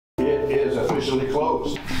officially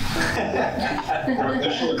closed. We're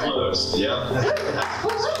officially closed, yep.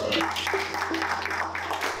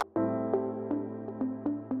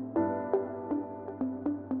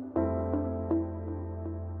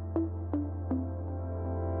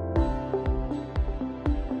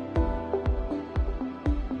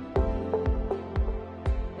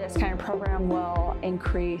 This kind of program will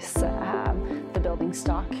increase the building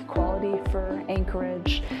stock quality for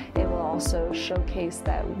Anchorage. It will also showcase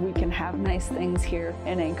that we can have nice things here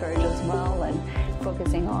in Anchorage as well, and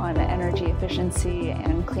focusing on energy efficiency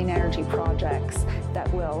and clean energy projects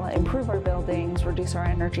that will improve our buildings, reduce our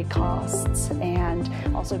energy costs, and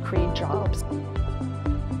also create jobs.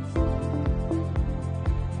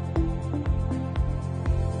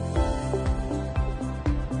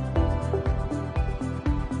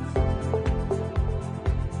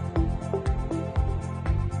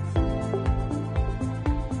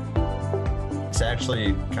 It's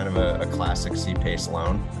actually kind of a classic CPACE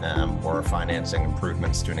loan. We're financing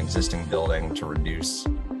improvements to an existing building to reduce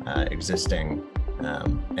existing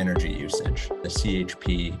energy usage. The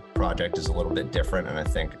CHP project is a little bit different, and I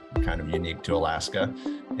think kind of unique to Alaska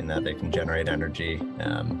in that they can generate energy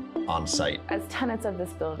on site. As tenants of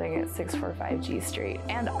this building at 645 G Street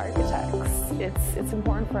and architects, it's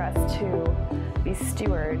important for us to be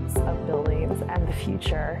stewards of buildings and the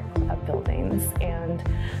future of buildings, and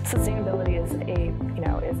sustainability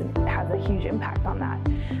has a huge impact on that.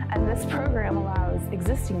 And this program allows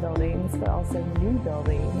existing buildings, but also new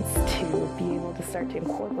buildings, to be able to start to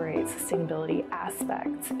incorporate sustainability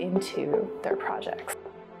aspects into their projects.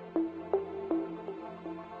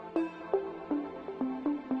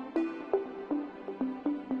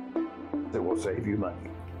 It will save you money,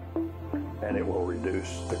 and it will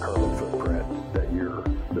reduce the carbon footprint that your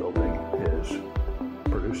building is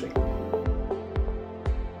producing.